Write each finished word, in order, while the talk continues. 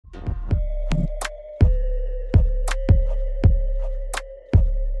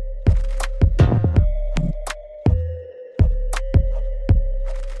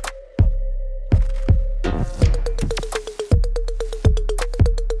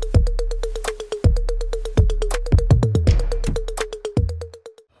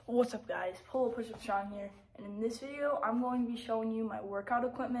What's up guys, Polo Push-Up Strong here, and in this video I'm going to be showing you my workout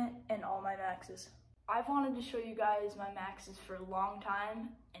equipment and all my maxes. I've wanted to show you guys my maxes for a long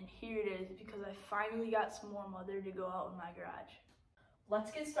time, and here it is because I finally got some more mother to go out in my garage.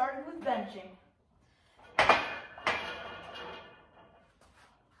 Let's get started with benching.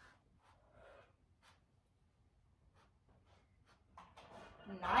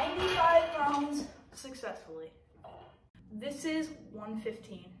 $95 pounds successfully. This is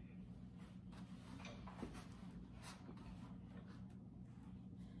 115.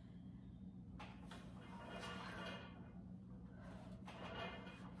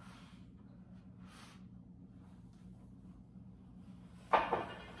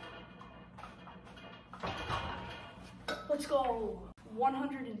 Let's go.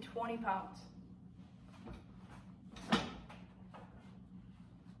 120 pounds.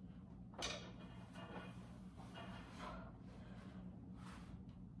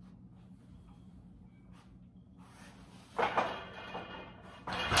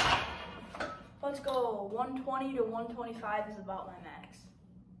 Let's go. 120 to 125 is about my max.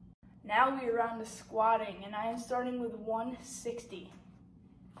 Now we are on to squatting, and I am starting with 160.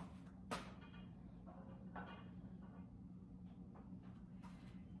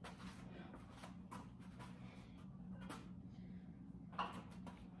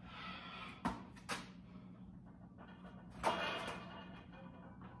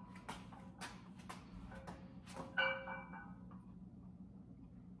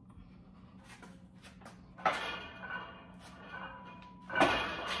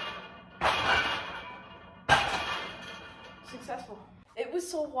 Successful. It was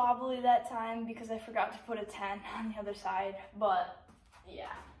so wobbly that time because I forgot to put a 10 on the other side, but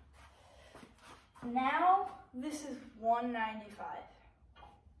yeah. Now this is 195.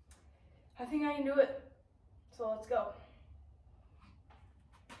 I think I can do it, so let's go.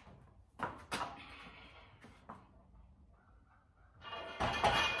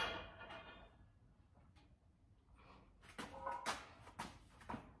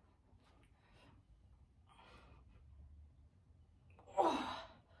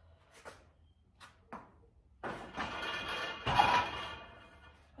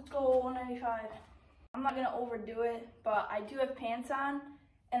 Go 195. I'm not gonna overdo it, but I do have pants on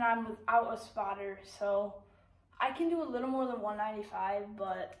and I'm without a spotter, so I can do a little more than 195,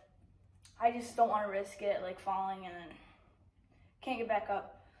 but I just don't want to risk it like falling and then can't get back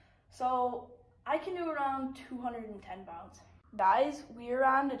up. So I can do around 210 pounds. Guys, we are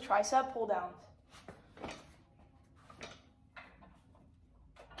on to tricep pull downs.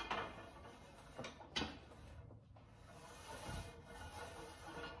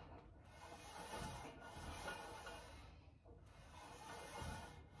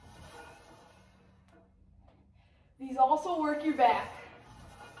 These also work your back.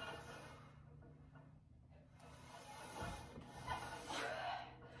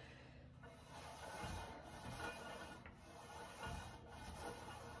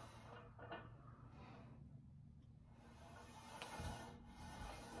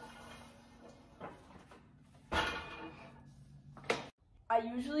 I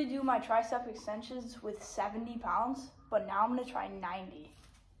usually do my tricep extensions with 70 pounds, but now I'm gonna try 90.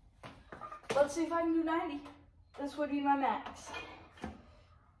 Let's see if I can do 90. This would be my max. It's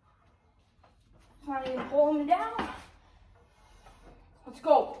not even pulling me down. Let's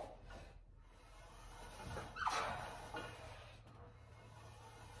go.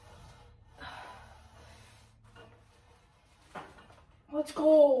 Let's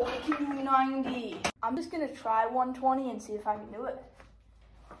go. I can do 90. I'm just gonna try 120 and see if I can do it.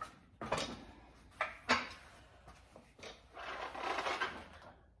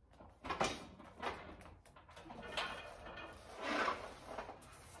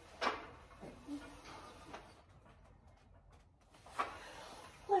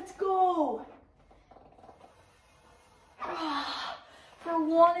 Let's go. For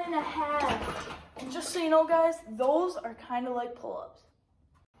 1.5. And just so you know, guys, those are kind of like pull-ups.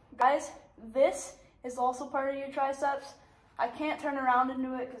 Guys, this is also part of your triceps. I can't turn around and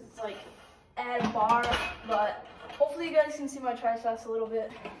do it because it's like at a bar, but hopefully you guys can see my triceps a little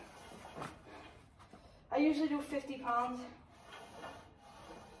bit. I usually do 50 pounds.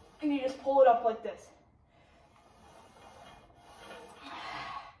 And you just pull it up like this.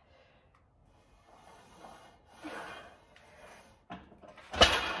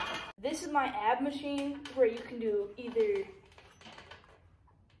 This is my ab machine where you can do either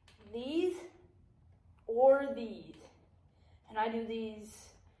these or these. And I do these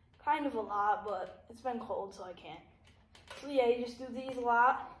kind of a lot, but it's been cold so I can't. So yeah, you just do these a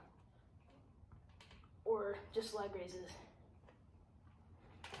lot or just leg raises.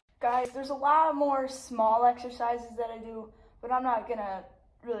 Guys, there's a lot more small exercises that I do, but I'm not gonna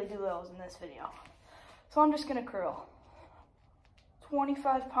really do those in this video. So I'm just gonna curl.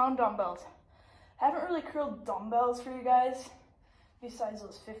 25-pound dumbbells. I haven't really curled dumbbells for you guys, besides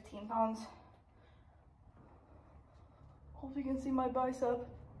those 15 pounds. Hope you can see my bicep.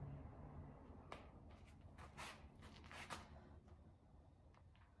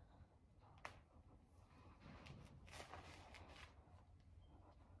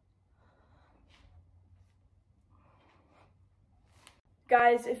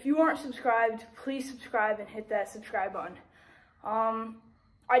 Guys, if you aren't subscribed, please subscribe and hit that subscribe button.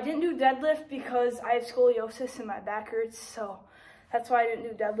 I didn't do deadlift because I have scoliosis and my back hurts, so that's why I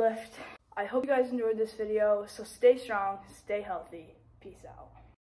didn't do deadlift. I hope you guys enjoyed this video, so stay strong, stay healthy. Peace out.